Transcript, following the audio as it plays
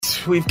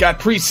We've got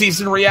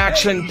preseason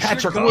reaction.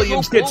 Patrick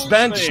Williams gets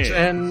benched,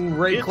 and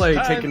Ray Clay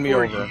taking me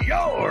over.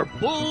 Your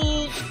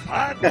Bulls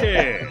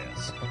Podcast.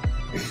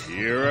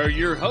 Here are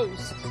your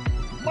hosts,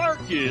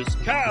 Marcus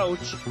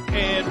Couch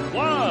and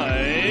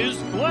Wise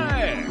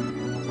Black.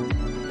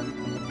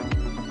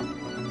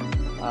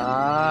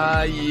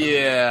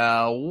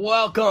 Yeah.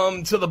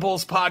 Welcome to the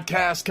Bulls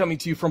Podcast, coming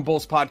to you from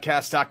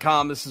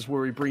bullspodcast.com. This is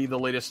where we bring you the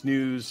latest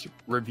news,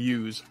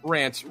 reviews,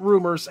 rants,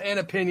 rumors, and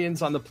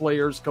opinions on the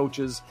players,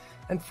 coaches,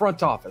 and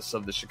front office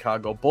of the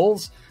Chicago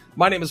Bulls.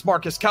 My name is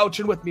Marcus Couch,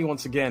 and with me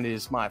once again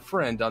is my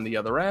friend on the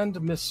other end,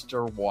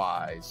 Mr.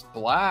 Wise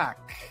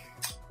Black.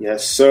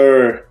 Yes,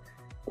 sir.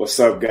 What's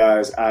up,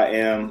 guys? I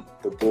am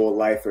the Bull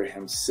Lifer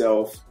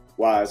himself,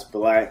 Wise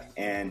Black,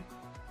 and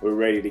we're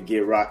ready to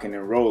get rocking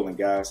and rolling,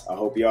 guys. I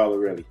hope y'all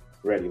are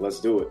ready. Let's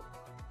do it.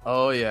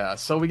 Oh, yeah.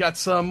 So we got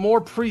some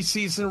more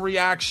preseason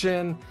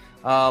reaction,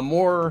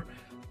 more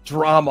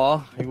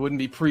drama. It wouldn't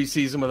be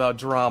preseason without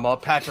drama.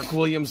 Patrick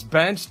Williams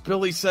benched.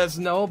 Billy says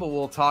no, but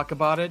we'll talk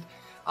about it.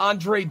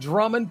 Andre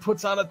Drummond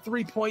puts on a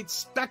three-point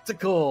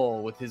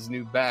spectacle with his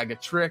new bag of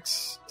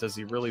tricks. Does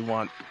he really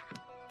want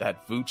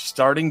that Vooch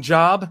starting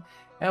job?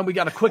 And we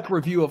got a quick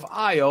review of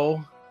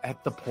Ayo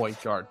at the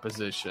point guard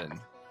position.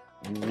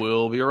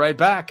 We'll be right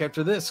back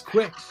after this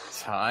quick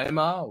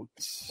timeout.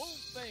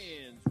 Bulls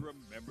fans,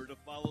 remember to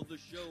follow the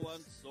show on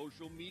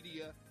social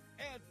media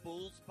at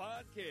Bulls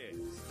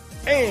Podcast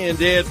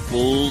and at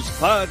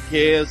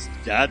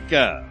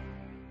bullspodcast.com.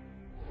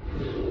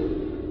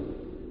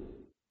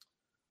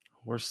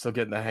 We're still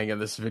getting the hang of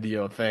this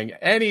video thing.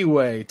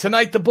 Anyway,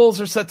 tonight the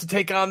Bulls are set to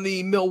take on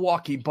the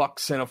Milwaukee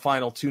Bucks in a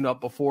final tune-up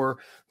before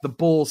the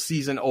Bulls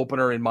season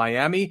opener in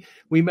Miami.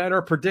 We made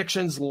our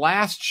predictions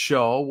last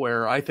show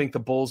where I think the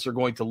Bulls are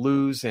going to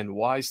lose and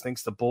Wise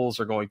thinks the Bulls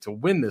are going to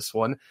win this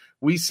one.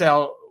 We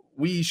shall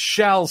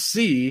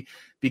see,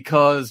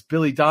 because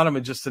Billy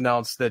Donovan just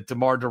announced that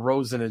DeMar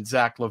DeRozan and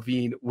Zach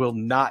LaVine will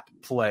not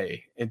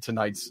play in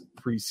tonight's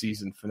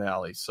preseason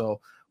finale.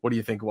 So what do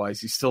you think,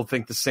 Wise? You still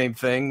think the same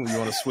thing? You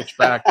want to switch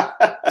back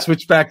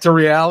to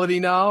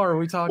reality now? Or are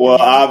we talking? Well,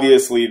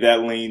 obviously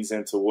that leans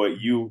into what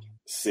you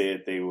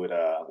said they would,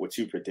 what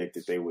you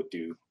predicted they would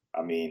do.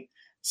 Obviously,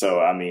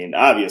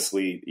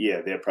 yeah,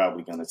 they're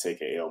probably going to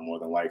take a L more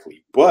than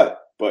likely. But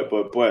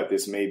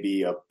this may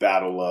be a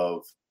battle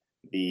of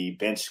the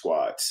bench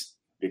squads,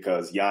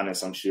 because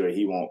Giannis, I'm sure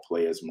he won't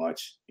play as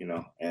much,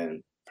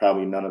 and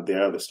probably none of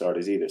their other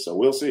starters either. So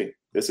we'll see.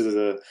 This is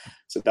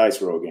it's a dice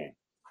roll game.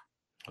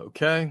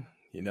 Okay.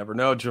 You never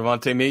know.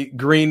 Javonte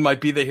Green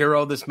might be the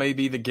hero. This may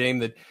be the game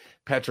that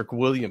Patrick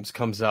Williams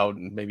comes out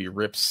and maybe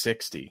rips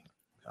 60.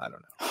 I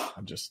don't know.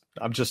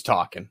 I'm just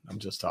talking.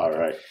 All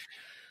right.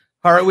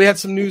 We had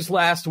some news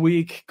last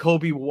week.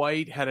 Kobe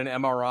White had an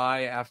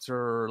MRI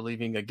after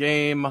leaving a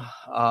game.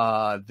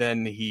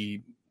 Then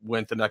he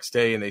went the next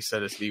day and they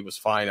said he was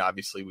fine.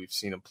 Obviously, we've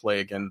seen him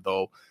play again,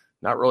 though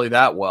not really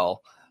that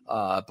well.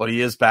 But he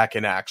is back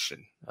in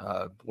action.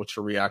 What's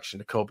your reaction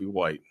to Kobe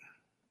White?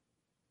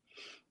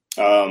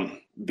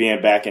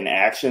 Being back in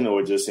action,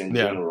 or just in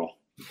general?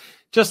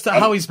 Just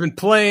how he's been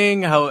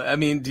playing.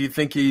 Do you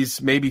think he's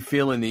maybe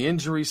feeling the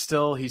injury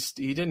still? He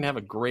didn't have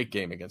a great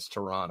game against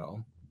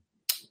Toronto.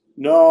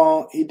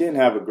 No, he didn't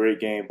have a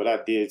great game, but I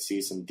did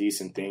see some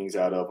decent things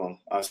out of him.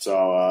 I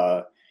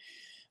saw,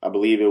 I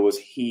believe it was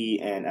he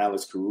and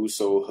Alex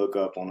Caruso hook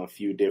up on a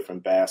few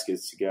different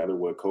baskets together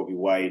with Kobe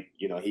White.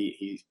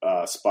 He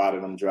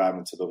spotted him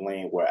driving to the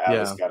lane where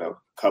Alex got a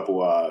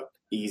couple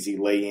easy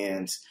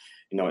lay-ins,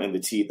 in the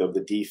teeth of the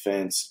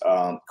defense.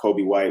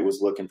 Kobe White was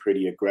looking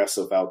pretty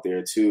aggressive out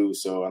there too.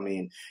 So,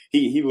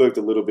 he looked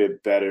a little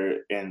bit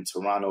better in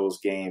Toronto's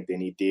game than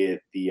he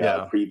did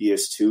the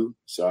previous two.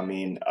 So,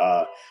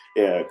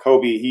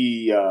 Kobe,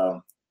 he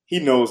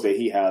knows that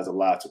he has a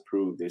lot to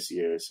prove this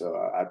year. So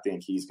I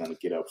think he's going to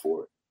get up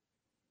for it.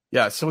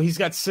 Yeah, so he's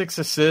got 6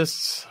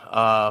 assists,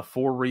 4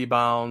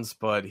 rebounds,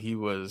 but he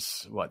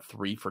was,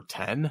 3 for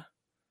 10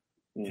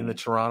 in the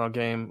Toronto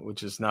game,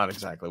 which is not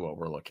exactly what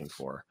we're looking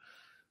for.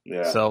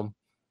 Yeah. So,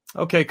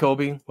 okay,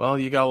 Kobe. Well,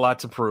 you got a lot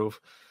to prove.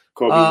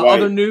 Kobe White.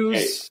 Other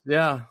news,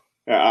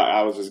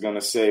 I was just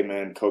gonna say,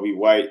 man, Kobe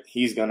White.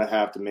 He's gonna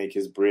have to make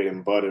his bread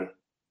and butter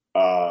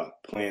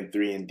playing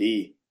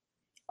 3-and-D.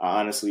 I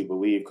honestly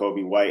believe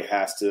Kobe White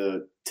has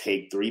to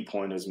take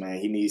 3-pointers, man.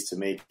 He needs to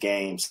make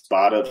games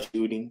spot up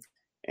shooting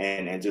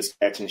and just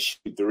catch and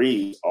shoot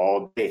threes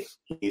all day.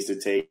 He needs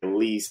to take at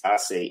least, I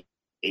say,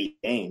 8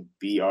 games.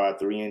 Be our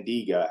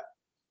 3-and-D guy.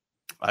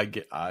 I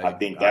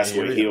think that's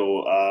what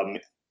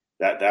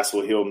that's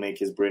what he'll make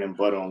his bread and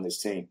butter on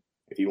this team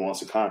if he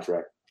wants a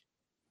contract.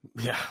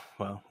 Yeah,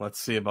 well, let's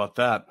see about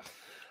that.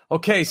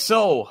 Okay,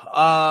 so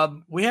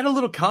we had a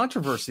little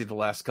controversy the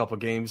last couple of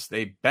games.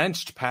 They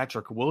benched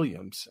Patrick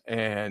Williams,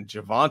 and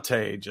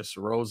Javonte just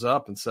rose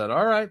up and said,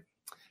 all right,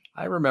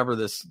 I remember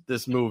this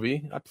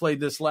movie. I played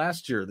this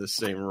last year, this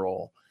same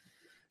role.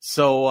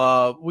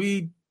 So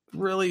we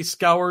really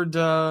scoured,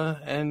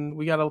 and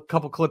we got a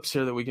couple clips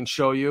here that we can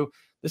show you.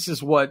 This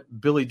is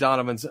what Billy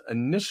Donovan's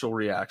initial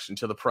reaction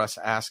to the press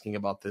asking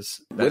about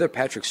this. Whether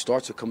Patrick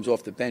starts or comes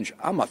off the bench,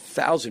 I'm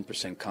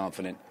 1,000%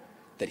 confident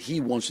that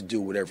he wants to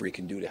do whatever he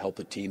can do to help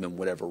the team in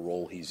whatever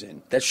role he's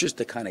in. That's just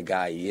the kind of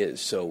guy he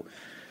is. So,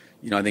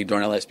 I think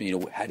Darnell asked me,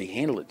 how did he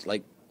handle it?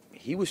 Like,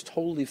 he was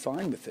totally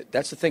fine with it.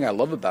 That's the thing I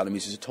love about him.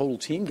 He's a total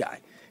team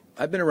guy.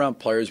 I've been around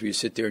players where you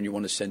sit there and you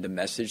want to send a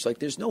message. Like,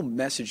 there's no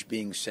message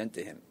being sent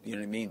to him. You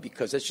know what I mean?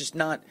 Because that's just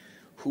not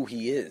who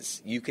he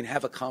is. You can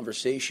have a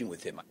conversation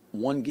with him.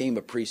 One game,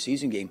 a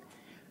preseason game,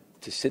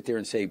 to sit there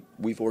and say,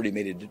 we've already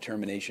made a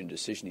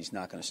decision he's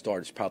not going to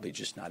start, is probably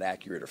just not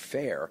accurate or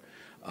fair.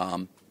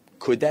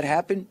 Could that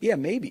happen? Yeah,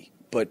 maybe.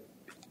 But,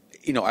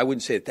 I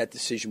wouldn't say that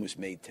decision was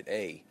made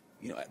today,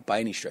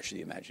 by any stretch of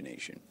the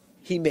imagination.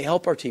 He may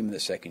help our team in the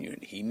second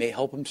unit. He may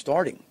help him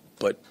starting.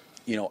 But,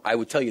 I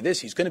would tell you this,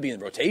 he's going to be in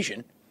the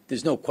rotation.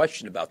 There's no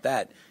question about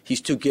that.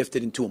 He's too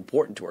gifted and too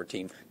important to our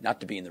team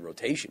not to be in the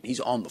rotation. He's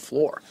on the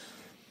floor.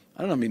 I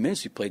don't know how many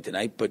minutes he played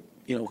tonight, but,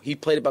 he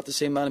played about the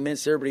same amount of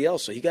minutes as everybody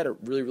else. So he got a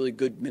really, really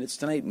good minutes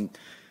tonight and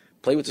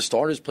played with the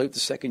starters, played with the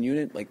second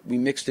unit. Like, we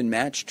mixed and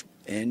matched.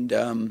 And,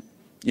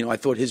 I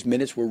thought his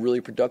minutes were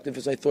really productive,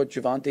 as I thought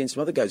Javonte and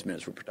some other guys'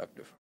 minutes were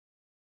productive.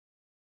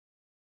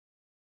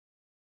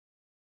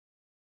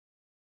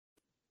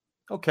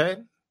 Okay.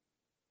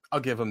 I'll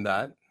give him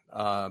that.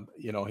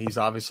 He's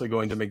obviously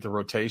going to make the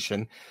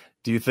rotation.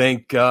 Do you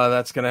think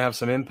that's going to have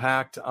some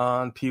impact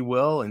on P.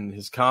 Will and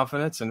his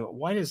confidence? And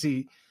why does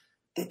he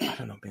 – I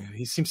don't know, man.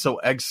 He seems so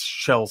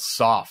eggshell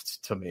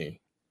soft to me.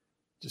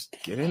 Just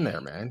get in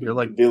there, man. You're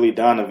like – Billy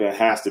Donovan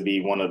has to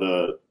be one of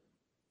the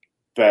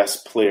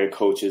best player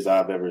coaches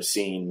I've ever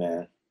seen,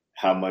 man.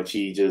 How much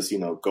he just,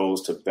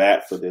 goes to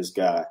bat for this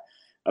guy.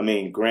 I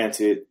mean,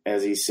 granted,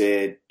 as he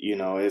said,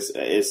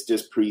 it's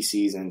just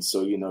preseason,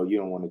 so, you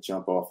don't want to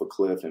jump off a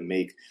cliff and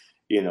make,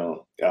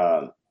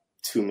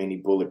 too many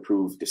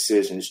bulletproof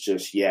decisions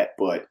just yet.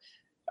 But,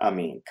 I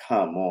mean,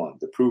 come on.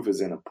 The proof is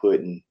in the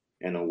pudding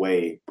in a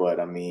way. But,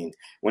 I mean,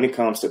 when it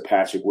comes to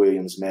Patrick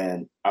Williams,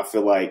 man, I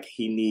feel like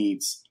he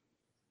needs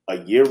a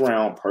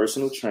year-round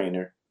personal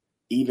trainer.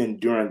 Even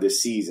during the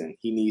season,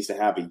 he needs to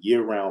have a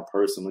year-round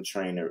personal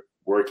trainer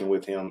working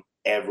with him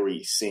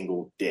every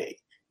single day.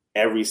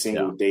 Every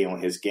single day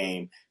on his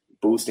game,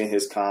 boosting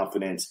his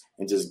confidence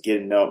and just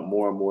getting up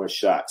more and more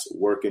shots,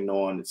 working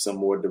on some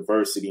more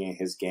diversity in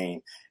his game.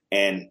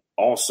 And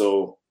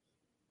also,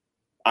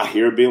 I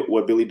hear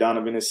what Billy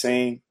Donovan is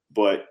saying,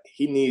 but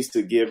he needs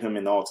to give him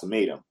an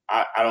ultimatum.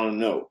 I don't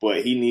know,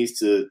 but he needs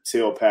to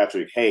tell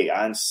Patrick, hey,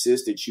 I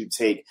insist that you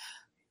take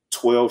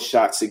 12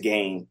 shots a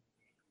game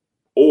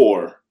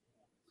or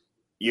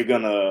you're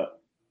going to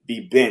be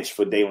benched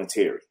for Dalen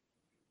Terry.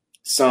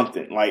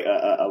 Something like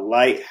a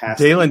light has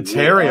Dalen to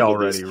Terry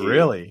already,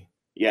 really?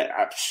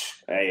 Yeah,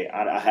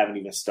 I haven't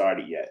even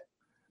started yet.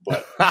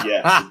 But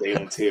yeah,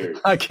 Dalen Terry.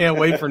 I can't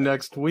wait for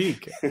next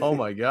week. Oh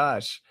my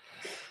gosh.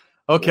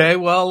 Okay,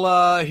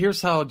 well,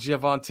 here's how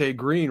Javonte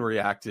Green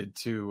reacted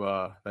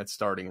to that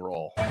starting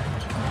role.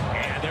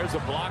 And there's a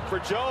block for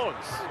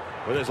Jones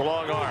with his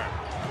long arm.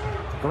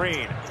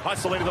 Green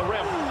hustling to the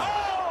rim.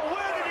 Oh,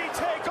 where did he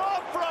take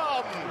off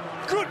from?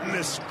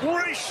 Goodness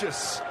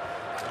gracious.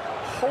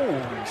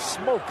 Holy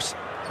smokes,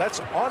 that's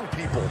on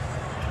people.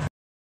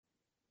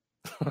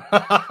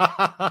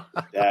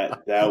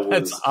 that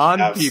was on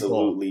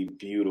absolutely people.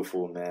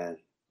 Beautiful, man.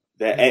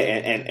 That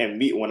and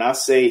me, when I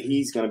say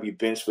he's going to be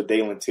benched for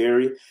Dalen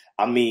Terry,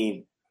 I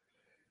mean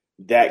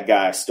that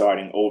guy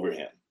starting over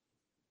him.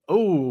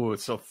 Oh,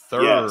 so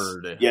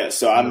third. Yes.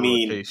 So I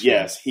mean, rotation.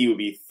 Yes, he would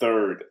be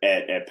third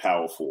at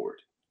power forward.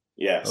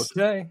 Yes.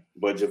 Okay.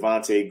 But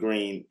Javonte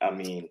Green, I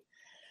mean,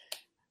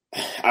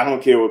 I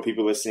don't care what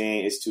people are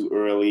saying. It's too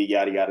early.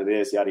 Yada yada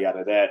this, yada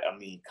yada that. I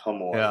mean,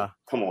 come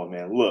on,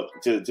 man. Look,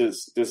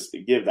 just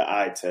give the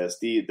eye test.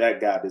 That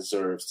guy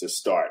deserves to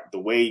start. The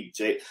way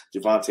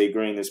Javonte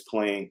Green is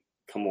playing,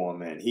 come on,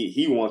 man.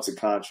 He wants a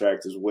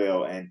contract as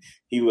well, and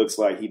he looks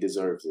like he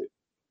deserves it.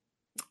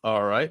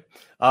 All right.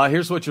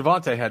 Here's what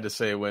Javonte had to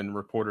say when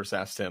reporters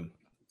asked him.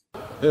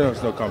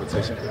 It's no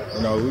competition.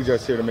 We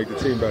just here to make the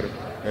team better,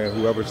 and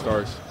whoever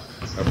starts.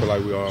 I feel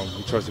like we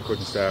trust the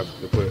coaching staff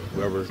to put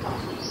whoever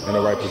in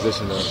the right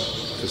position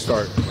to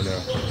start with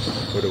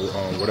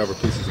whatever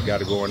pieces they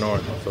got going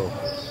on. So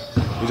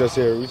we just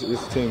here. It's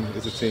a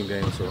team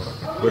game. So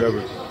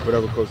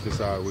whatever coach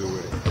decides, we're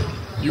with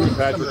it. You and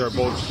Patrick are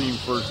both team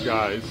first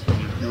guys.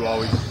 You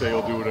always say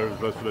you'll do whatever's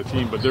best for the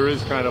team, but there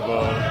is kind of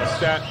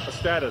a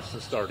status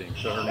to starting,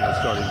 to earning a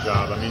starting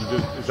job. I mean,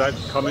 does that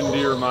come into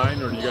your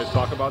mind, or do you guys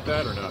talk about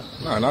that, or not?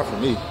 No, not for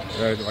me.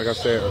 Like I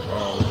said.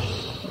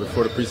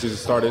 Before the preseason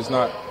started, it's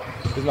not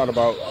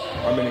about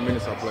how many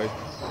minutes I play,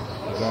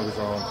 as long as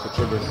I'm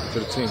contributing to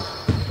the team.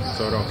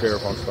 So I don't care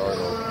if I'm starting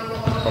or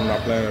if I'm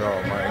not playing at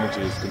all. My energy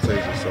is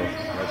contagious, so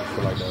I just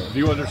feel like that. Do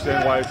you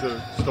understand why it's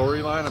a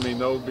storyline? I mean,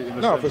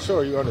 no, for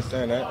sure you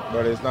understand that,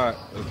 but it's not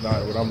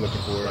what I'm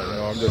looking for.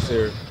 I'm just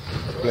here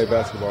to play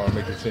basketball and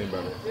make the team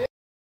better.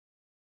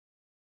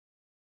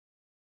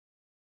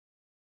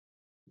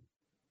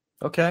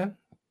 Okay.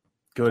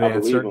 Good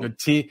answer.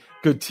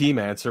 Good team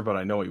answer, but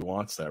I know he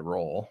wants that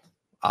role,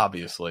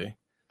 obviously.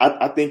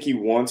 I think he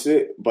wants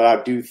it, but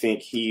I do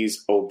think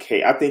he's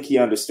okay. I think he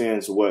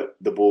understands what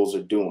the Bulls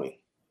are doing.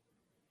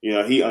 You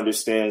know, he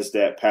understands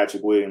that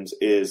Patrick Williams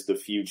is the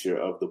future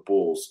of the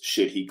Bulls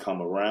should he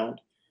come around.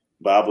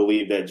 But I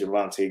believe that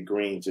Javonte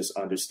Green just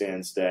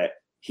understands that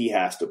he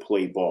has to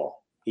play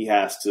ball. He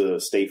has to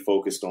stay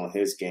focused on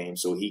his game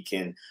so he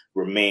can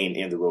remain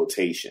in the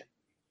rotation.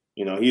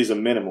 You know, he's a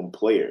minimum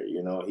player.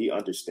 You know, he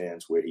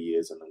understands where he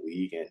is in the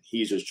league, and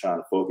he's just trying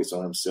to focus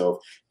on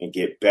himself and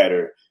get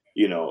better,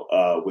 you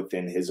know,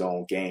 within his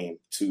own game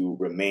to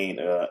remain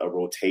a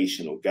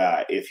rotational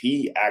guy. If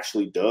he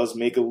actually does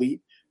make a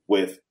leap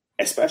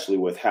especially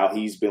with how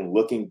he's been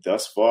looking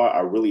thus far,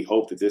 I really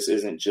hope that this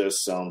isn't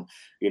just some,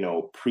 you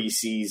know,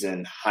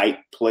 preseason hype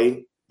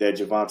play that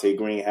Javonte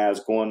Green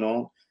has going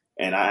on.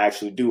 And I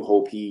actually do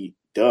hope he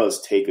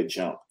does take a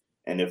jump.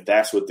 And if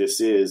that's what this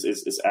is,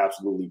 it's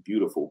absolutely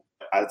beautiful.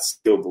 I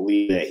still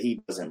believe that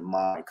he doesn't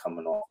mind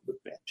coming off the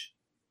bench.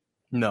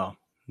 No,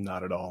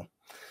 not at all.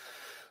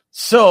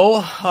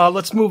 So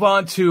let's move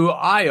on to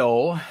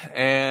Ayo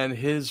and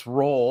his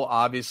role.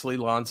 Obviously,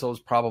 Lonzo's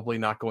probably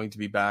not going to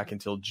be back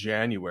until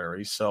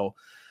January. So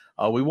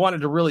we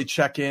wanted to really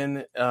check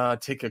in,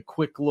 take a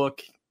quick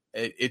look.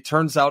 It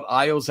turns out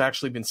Ayo's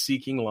actually been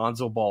seeking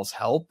Lonzo Ball's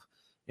help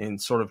in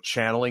sort of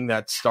channeling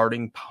that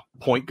starting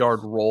point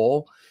guard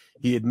role.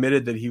 He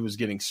admitted that he was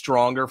getting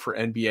stronger for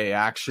NBA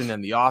action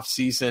in the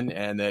offseason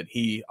and that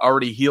he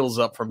already heals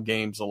up from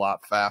games a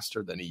lot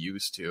faster than he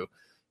used to,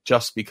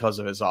 just because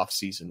of his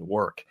offseason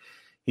work.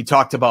 He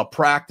talked about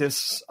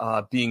practice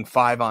being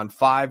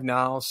 5-on-5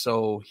 now,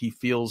 so he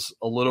feels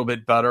a little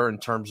bit better in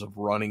terms of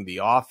running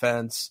the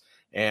offense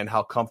and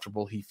how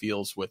comfortable he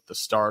feels with the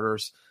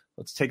starters.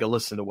 Let's take a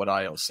listen to what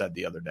Ayo said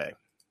the other day.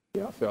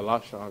 Yeah, I feel a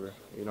lot stronger.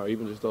 You know,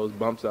 even just those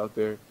bumps out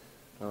there,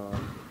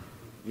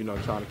 you know,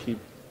 trying to keep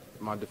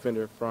my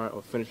defender in front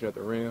or finishing at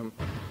the rim.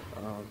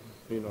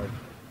 You know,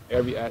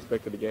 every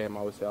aspect of the game,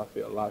 I would say I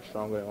feel a lot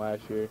stronger than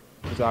last year.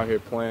 Just out here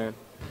playing.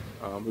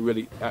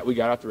 We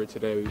got after it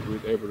today. We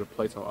were able to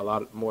play a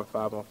lot more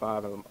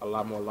 5-on-5 and a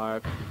lot more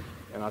live,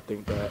 and I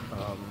think that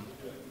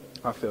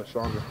I feel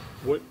stronger.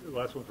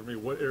 Last one for me.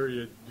 What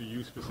area do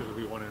you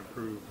specifically want to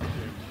improve in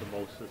the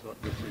most this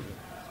season?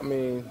 I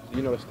mean,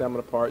 you know, the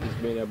stamina part,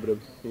 just being able to,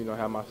 you know,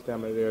 have my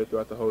stamina there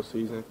throughout the whole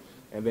season,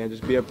 and then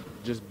just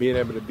being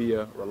able to be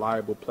a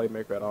reliable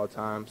playmaker at all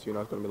times. You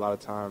know, it's going to be a lot of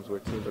times where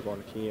teams are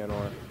going to key in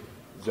on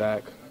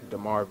Zach,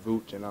 DeMar,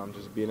 Vooch, and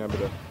just being able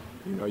to,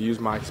 you know, use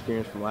my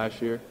experience from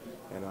last year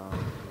and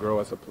grow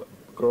as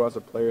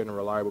a player and a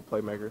reliable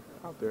playmaker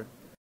out there.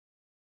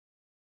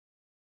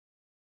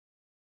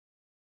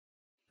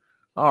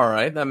 All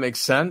right, that makes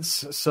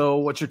sense. So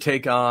what's your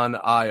take on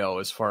Ayo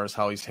as far as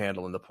how he's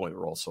handling the point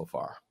role so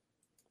far?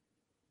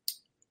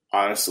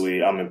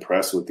 Honestly, I'm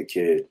impressed with the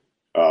kid.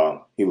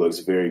 He looks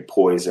very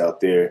poised out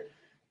there.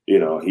 You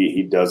know,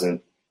 he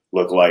doesn't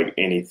look like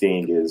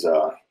anything is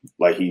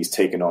like he's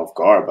taken off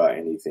guard by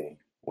anything.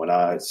 When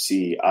I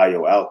see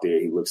Ayo out there,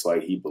 he looks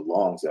like he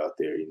belongs out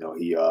there. You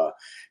know,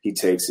 he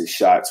takes his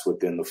shots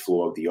within the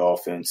floor of the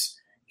offense.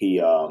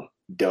 He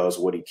does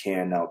what he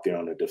can out there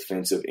on the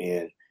defensive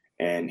end,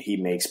 and he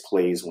makes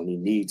plays when he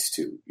needs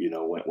to. You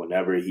know,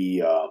 whenever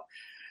he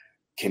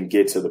can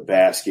get to the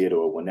basket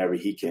or whenever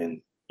he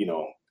can, you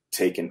know,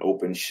 take an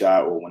open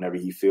shot or whenever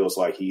he feels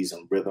like he's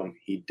in rhythm,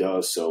 he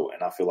does so.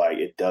 And I feel like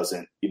it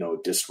doesn't, you know,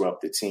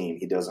 disrupt the team.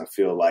 It doesn't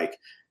feel like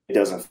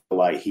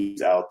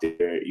he's out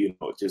there, you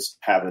know, just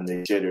having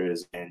the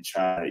jitters and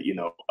trying to, you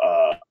know,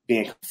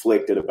 being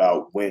conflicted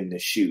about when to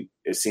shoot.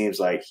 It seems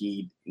like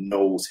he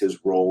knows his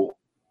role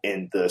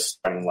in the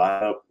starting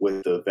lineup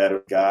with the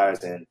veteran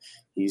guys, and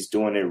he's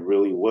doing it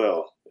really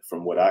well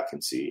from what I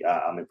can see.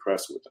 I'm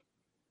impressed with him.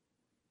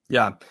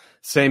 Yeah,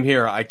 same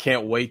here. I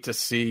can't wait to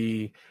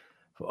see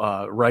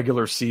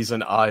regular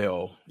season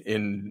Ayo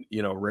in,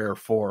 you know, rare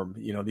form.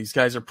 You know, these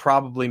guys are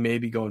probably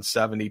maybe going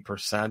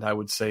 70%, I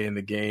would say, in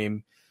the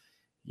game.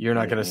 You're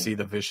not going to see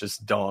the vicious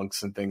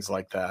dunks and things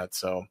like that.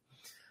 So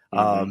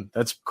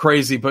that's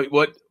crazy. But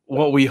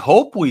what we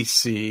hope we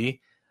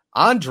see,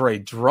 Andre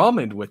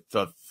Drummond with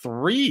the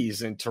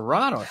threes in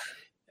Toronto.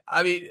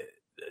 I mean,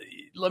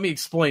 let me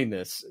explain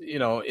this. You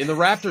know, in the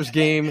Raptors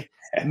game,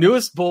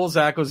 newest Bulls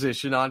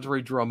acquisition,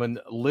 Andre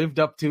Drummond lived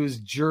up to his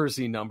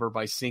jersey number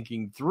by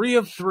sinking 3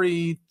 of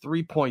 3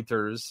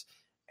 3-pointers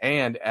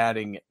and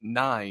adding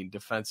 9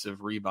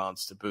 defensive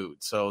rebounds to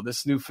boot. So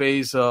this new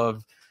phase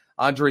of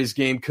Andre's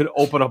game could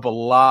open up a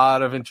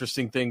lot of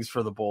interesting things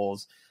for the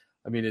Bulls.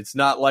 I mean, it's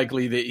not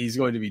likely that he's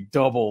going to be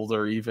doubled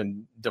or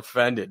even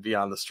defended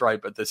beyond the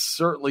stripe, but this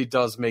certainly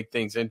does make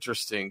things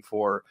interesting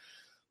for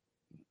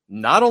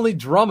not only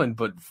Drummond,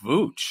 but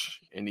Vooch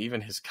and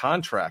even his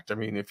contract. I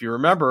mean, if you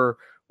remember,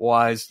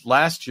 Wise,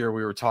 last year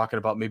we were talking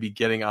about maybe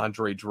getting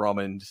Andre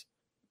Drummond.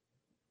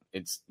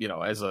 It's, you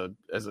know, as a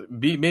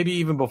maybe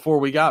even before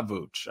we got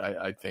Vooch.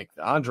 I think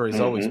Andre's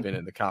always been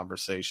in the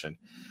conversation.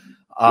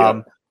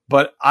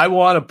 But I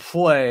want to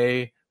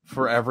play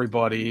for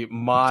everybody.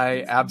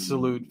 My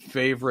absolute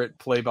favorite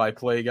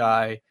play-by-play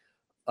guy.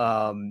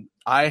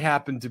 I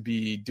happened to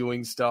be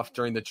doing stuff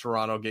during the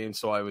Toronto game,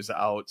 so I was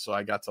out, so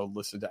I got to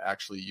listen to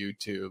actually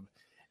YouTube.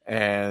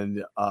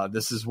 And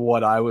this is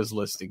what I was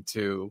listening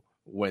to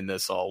when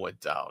this all went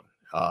down.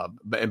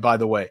 And by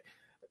the way,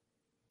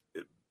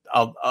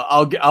 I'll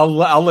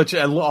let you.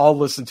 I'll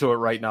listen to it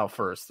right now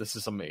first. This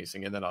is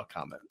amazing, and then I'll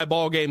comment.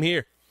 Ball game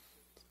here.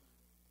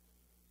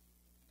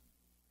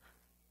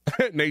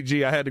 Nate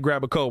G, I had to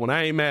grab a cold one.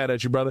 I ain't mad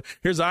at you, brother.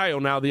 Here's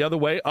Ayo now the other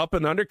way, up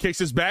and under, kicks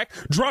his back.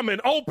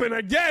 Drummond open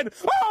again.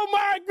 Oh,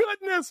 my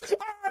goodness.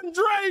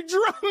 Andre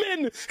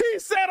Drummond. He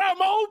said I'm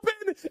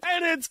open,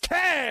 and it's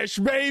cash,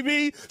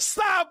 baby.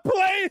 Stop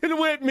playing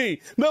with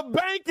me. The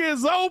bank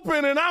is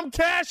open, and I'm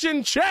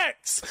cashing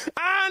checks.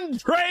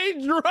 Andre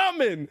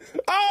Drummond.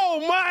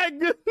 Oh, my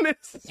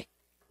goodness.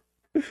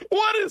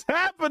 What is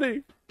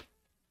happening?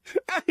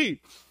 Hey,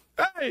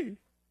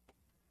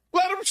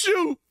 let him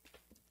shoot.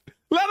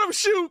 Let him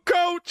shoot,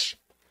 coach.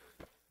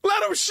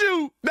 Let him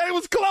shoot. They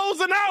was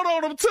closing out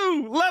on him,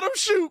 too. Let him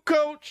shoot,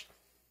 coach.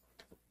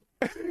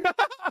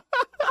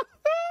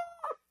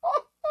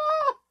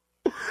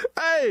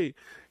 Hey,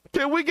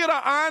 can we get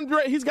an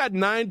Andre? He's got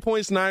 9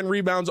 points, 9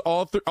 rebounds,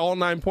 all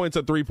 9 points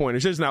at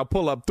three-pointers. Here's now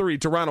pull-up 3.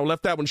 Toronto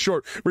left that one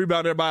short.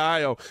 Rebounded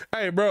by Ayo.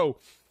 Hey, bro.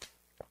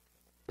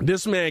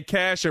 This man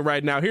cashing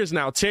right now. Here's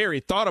now Terry.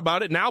 Thought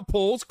about it. Now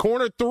pulls.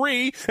 Corner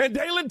 3. And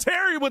Dalen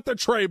Terry with the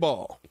tray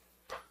ball.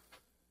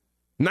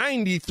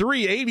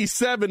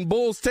 93-87,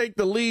 Bulls take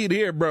the lead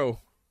here, bro.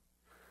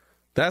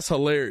 That's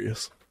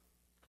hilarious.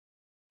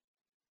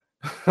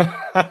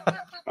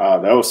 That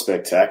was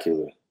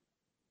spectacular.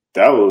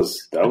 That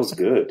was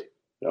good.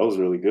 That was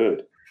really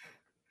good.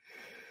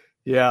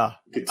 Yeah,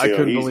 I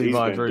couldn't believe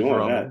Andre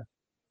Drummond.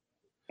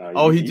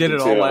 He did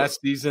it all last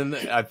season.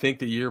 I think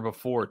the year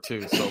before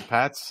too. So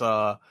Pat's,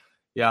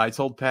 I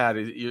told Pat,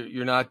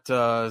 you're not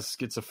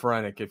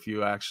schizophrenic if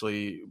you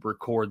actually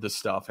record the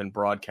stuff and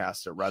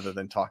broadcast it rather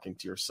than talking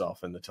to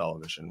yourself in the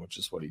television, which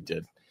is what he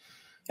did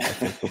I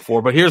think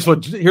before. But here's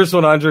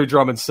what Andre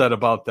Drummond said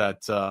about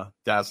that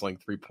dazzling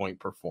 3-point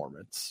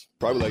performance.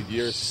 Probably like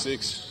year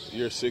six,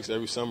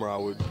 every summer I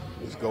would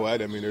just go at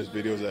it. I mean, there's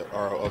videos that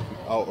are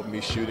out of me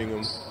shooting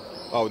them.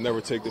 I would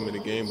never take them in the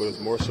game, but it's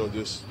more so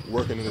just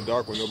working in the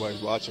dark when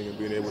nobody's watching and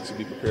being able to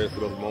be prepared for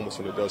those moments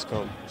when it does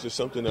come. It's just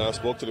something that I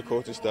spoke to the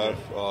coaching staff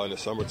in the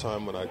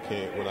summertime when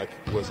I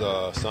was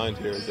signed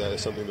here. Is that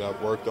it's something that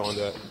I've worked on,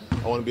 that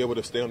I want to be able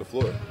to stay on the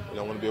floor and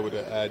I want to be able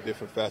to add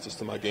different facets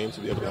to my game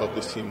to be able to help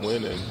this team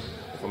win. And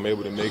if I'm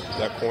able to make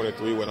that corner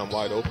 3 when I'm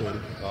wide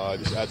open, it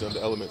just adds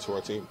another element to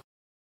our team.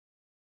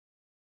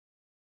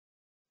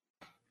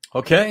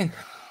 Okay,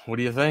 what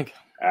do you think?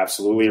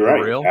 Absolutely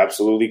right.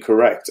 Absolutely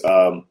correct.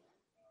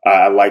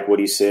 I like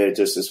what he said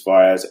just as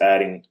far as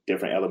adding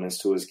different elements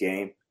to his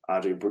game.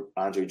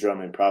 Andre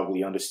Drummond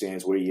probably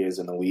understands where he is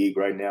in the league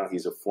right now.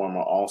 He's a former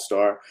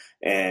All-Star,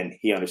 and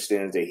he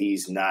understands that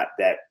he's not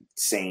that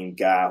same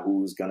guy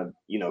who's going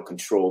to,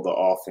 control the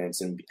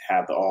offense and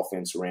have the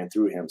offense ran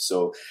through him.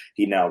 So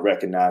he now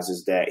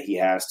recognizes that he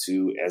has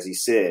to, as he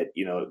said,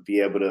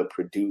 be able to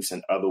produce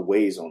in other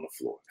ways on the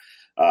floor.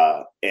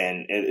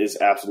 And it is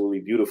absolutely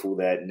beautiful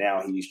that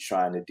now he's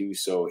trying to do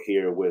so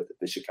here with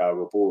the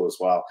Chicago Bulls.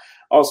 While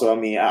also,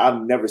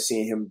 I've never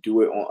seen him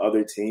do it on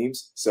other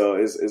teams. So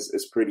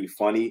it's pretty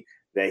funny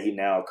that he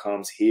now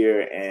comes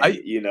here and,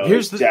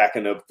 is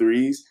jacking up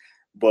threes.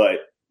 But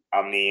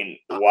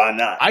why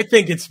not? I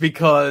think it's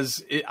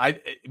because I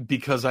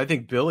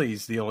think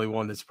Billy's the only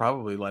one that's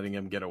probably letting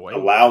him get away.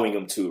 Allowing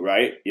him to,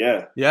 right?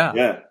 Yeah.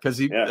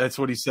 Because that's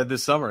what he said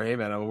this summer. Hey,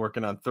 man, I'm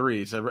working on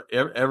threes.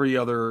 Every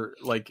other,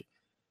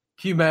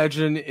 can you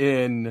imagine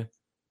in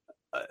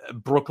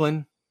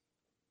Brooklyn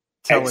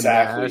telling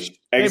Nash,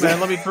 "Hey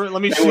man, let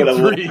me shoot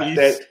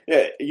threes."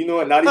 You know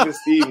what? Not even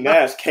Steve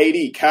Nash,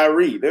 KD,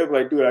 Kyrie. They're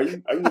like, "Dude, are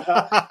you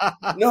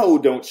high? No,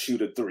 don't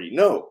shoot a 3.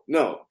 No,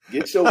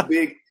 get your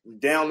big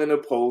down in the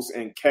post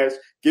and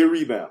get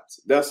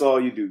rebounds. That's all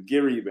you do.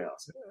 Get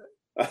rebounds."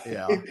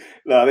 Yeah.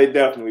 No, they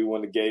definitely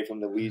gave him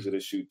the leisure to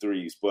shoot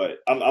threes, but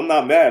I'm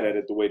not mad at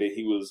it the way that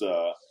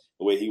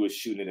he was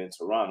shooting it in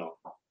Toronto.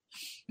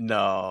 No,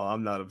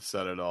 I'm not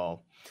upset at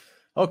all.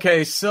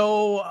 Okay,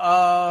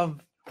 so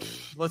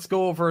let's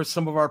go over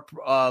some of our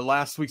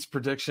last week's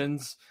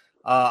predictions.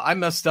 I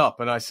messed up,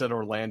 and I said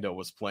Orlando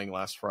was playing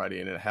last Friday,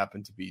 and it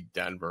happened to be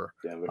Denver.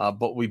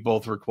 But we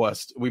both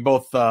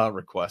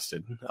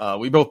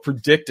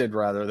predicted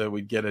rather that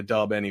we'd get a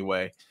dub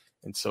anyway,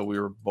 and so we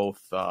were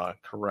both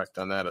correct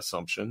on that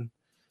assumption.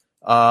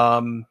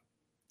 Bulls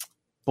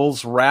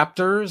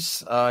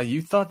Raptors,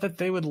 you thought that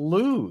they would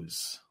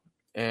lose.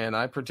 And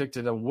I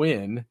predicted a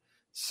win,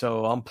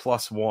 so I'm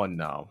 +1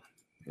 now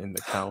in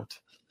the count.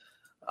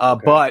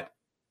 Okay. But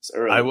it's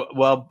early.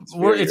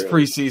 It's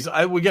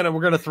preseason. We're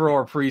gonna throw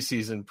our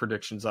preseason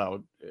predictions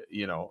out,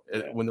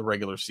 when the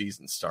regular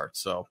season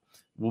starts. So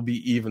we'll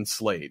be even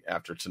slate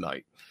after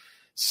tonight.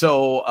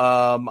 So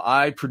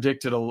I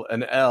predicted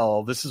an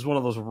L. This is one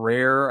of those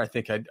rare. I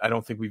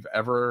don't think we've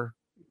ever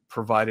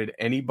provided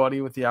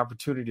anybody with the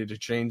opportunity to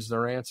change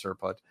their answer,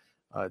 but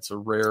it's a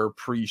rare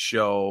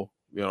pre-show,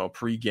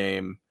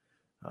 pre-game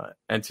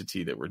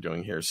entity that we're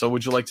doing here. So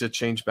would you like to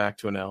change back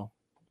to an L?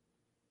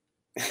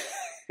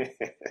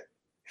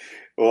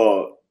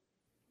 Well,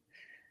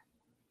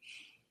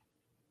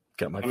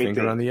 got my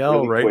finger on the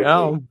L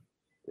now.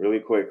 Really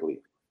quickly.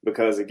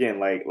 Because again,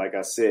 like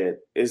I said,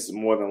 it's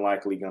more than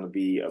likely going to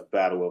be a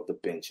battle of the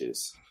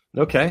benches.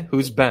 Okay,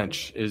 whose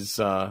bench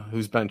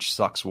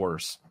sucks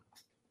worse?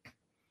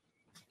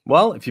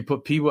 Well, if you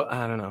put P.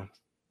 I don't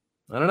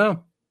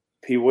know.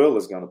 P. Will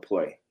is going to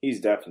play.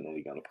 He's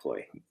definitely going to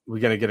play. We're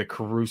going to get a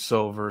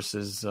Caruso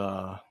versus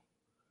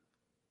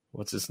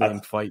what's his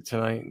name fight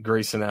tonight?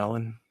 Grayson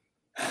Allen.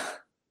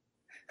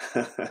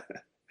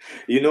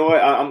 You know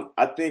what?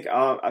 I think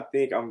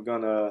I'm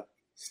gonna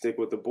stick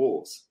with the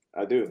Bulls.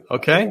 I do.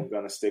 Okay. I'm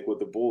gonna stick with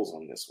the Bulls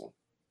on this one.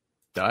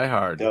 Die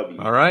hard. W.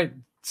 All right.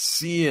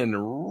 Seeing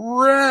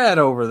red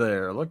over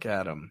there. Look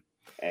at him.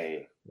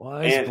 Hey.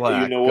 Wise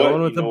black. You know going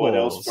what? with the Bulls. What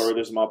else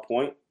furthers my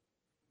point?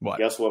 What?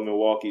 Guess what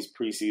Milwaukee's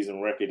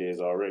preseason record is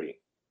already?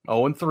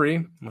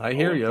 0-3. I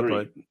hear you, 0-3.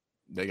 but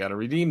they got to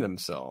redeem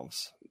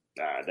themselves.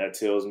 Nah, that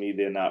tells me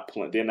they're not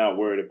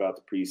worried about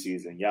the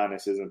preseason.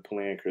 Giannis isn't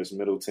playing. Chris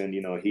Middleton,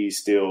 he's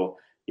still,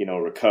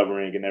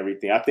 recovering and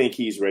everything. I think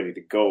he's ready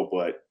to go,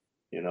 but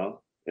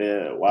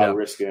why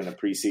risk it in the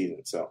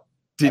preseason? So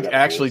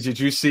did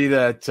you see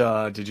that?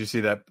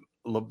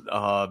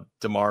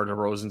 DeMar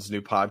DeRozan's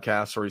new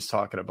podcast where he's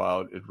talking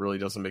about it really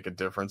doesn't make a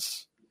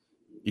difference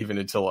even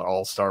until an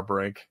All-Star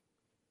break.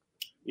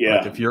 Yeah.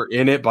 Like if you're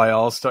in it by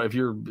All-Star, if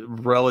you're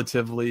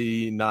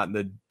relatively not in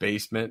the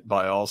basement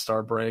by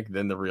All-Star break,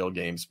 then the real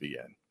games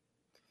begin.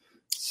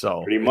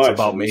 So pretty much. It's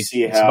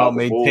about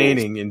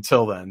maintaining Bulls,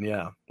 until then.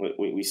 Yeah.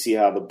 We see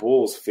how the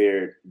Bulls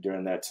fared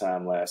during that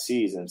time last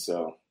season.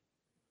 So,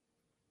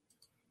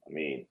 I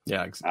mean,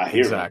 yeah, I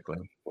hear exactly.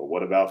 Them, but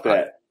what about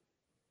that?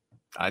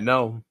 I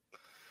know.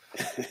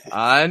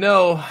 I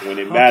know. When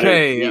it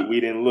mattered, we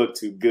didn't look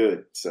too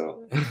good.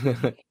 So.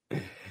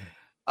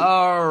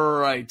 All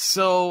right.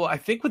 So I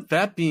think with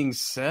that being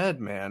said,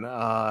 man,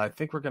 I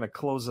think we're going to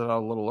close it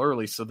out a little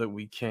early so that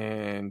we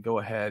can go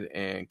ahead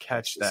and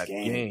catch that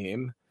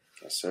game.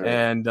 Yes, sir.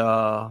 And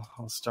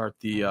I'll start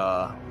the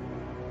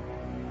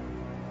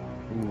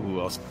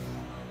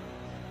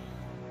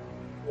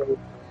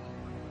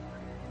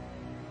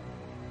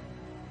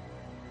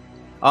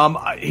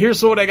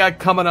here's what I got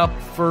coming up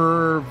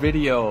for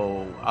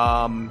video.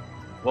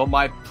 Well,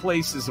 my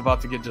place is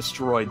about to get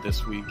destroyed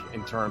this week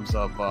in terms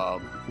of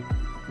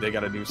they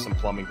got to do some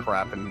plumbing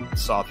crap and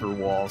saw through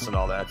walls and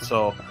all that.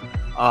 So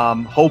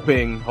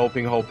hoping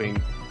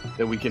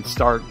that we can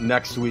start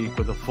next week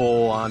with a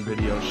full-on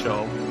video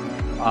show.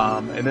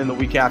 And then the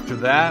week after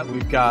that,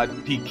 we've got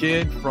Pete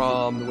Kidd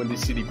from the Windy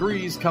City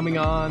Breeze coming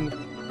on.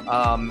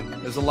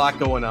 There's a lot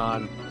going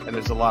on, and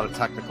there's a lot of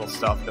technical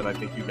stuff that I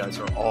think you guys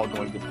are all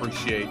going to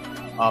appreciate.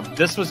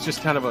 This was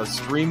just kind of a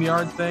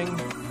StreamYard thing,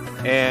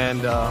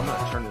 and I'm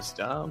going to turn this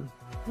down.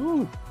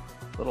 Ooh,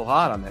 a little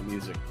hot on that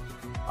music.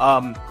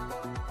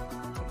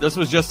 This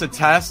was just a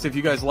test. If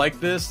you guys like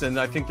this, and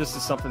I think this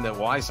is something that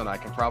Wise and I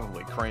can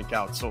probably crank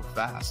out so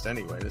fast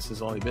anyway. This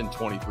has only been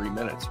 23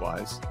 minutes,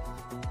 Wise.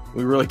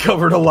 We really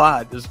covered a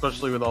lot,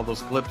 especially with all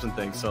those clips and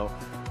things. So,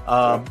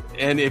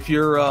 and if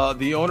you're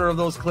the owner of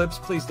those clips,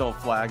 please don't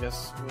flag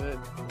us.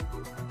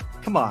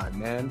 Come on,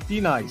 man.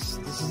 Be nice.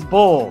 This is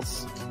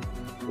Bulls.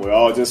 We're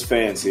all just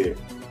fans here.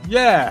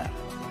 Yeah.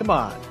 Come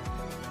on.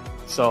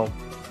 So,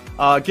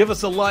 give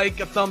us a like,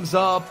 a thumbs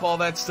up, all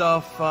that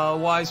stuff.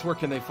 Wise, where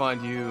can they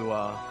find you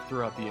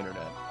throughout the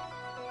internet?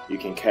 You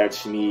can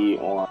catch me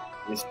on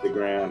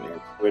Instagram and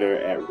Twitter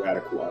at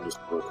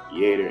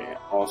radical_creator. And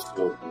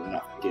also, do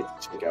not forget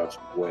to check out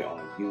your boy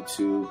on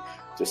YouTube.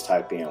 Just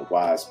type in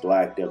Wise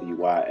Black,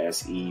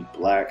 WYSE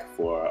Black,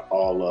 for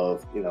all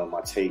of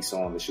my takes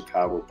on the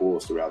Chicago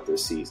Bulls throughout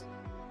this season.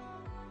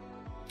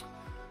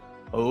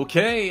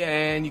 Okay,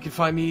 and you can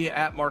find me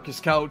at Marcus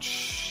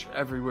Couch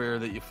everywhere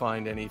that you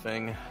find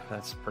anything.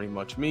 That's pretty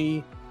much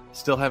me.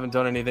 Still haven't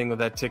done anything with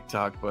that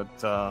TikTok, but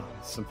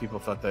some people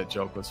thought that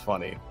joke was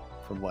funny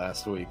from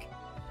last week.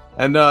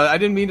 And I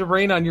didn't mean to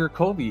rain on your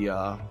Kobe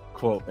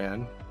quote,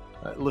 man.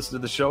 I listened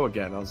to the show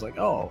again. I was like,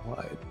 oh,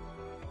 okay.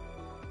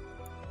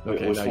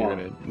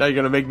 Now you're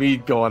gonna make me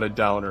go on a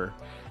downer.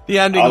 The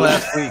ending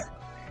last week.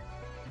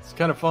 It's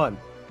kind of fun.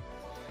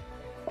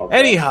 Okay.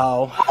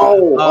 Anyhow.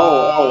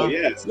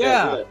 Yes.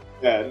 Yeah.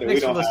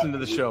 Thanks for listening to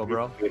the show,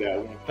 bro.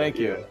 Thank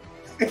you.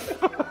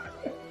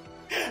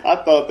 I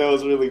thought that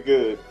was really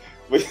good.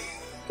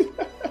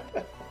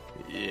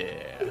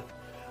 Yeah.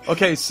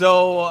 Okay,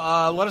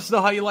 so let us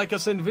know how you like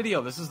us in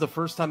video. This is the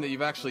first time that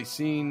you've actually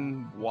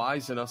seen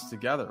Wise and us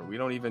together. We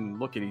don't even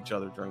look at each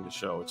other during the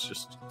show. It's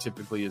just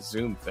typically a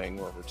Zoom thing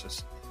where we're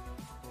just,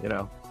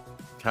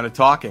 kind of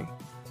talking.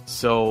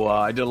 So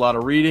I did a lot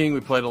of reading.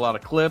 We played a lot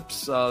of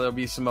clips. There'll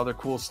be some other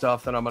cool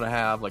stuff that I'm going to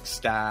have, like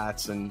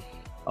stats and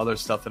other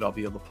stuff that I'll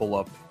be able to pull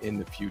up in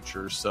the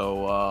future.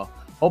 So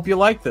hope you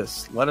like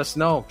this. Let us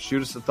know.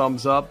 Shoot us a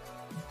thumbs up.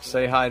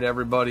 Say hi to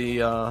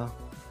everybody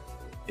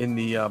in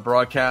the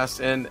broadcast,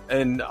 and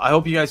I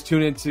hope you guys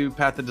tune into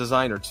Pat the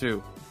Designer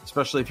too,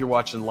 especially if you're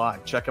watching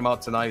live. Check him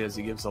out tonight as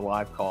he gives a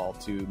live call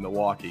to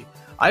Milwaukee.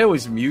 I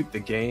always mute the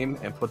game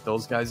and put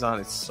those guys on.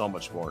 It's so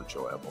much more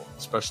enjoyable,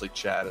 especially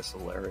Chad is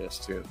hilarious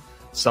too.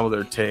 Some of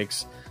their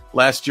takes.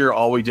 Last year,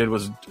 all we did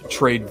was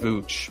trade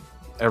Vooch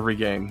every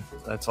game.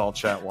 That's all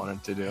Chat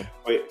wanted to do.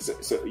 Wait,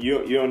 so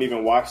you don't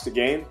even watch the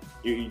game?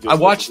 You just I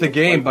watch the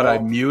game, but I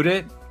mute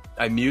it.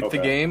 I mute Okay.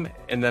 the game,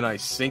 and then I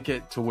sync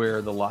it to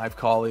where the live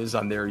call is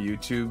on their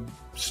YouTube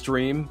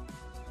stream.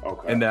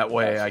 Okay. And that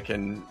way I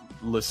can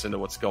listen to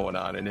what's going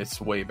on, and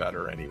it's way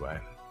better anyway.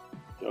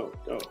 Go.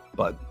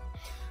 But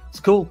it's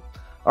cool.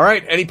 All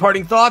right. Any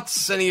parting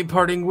thoughts? Any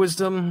parting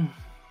wisdom?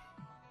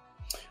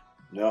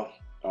 No.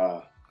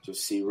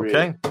 Just see Red.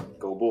 Okay.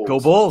 Go Bulls. Go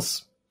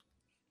Bulls.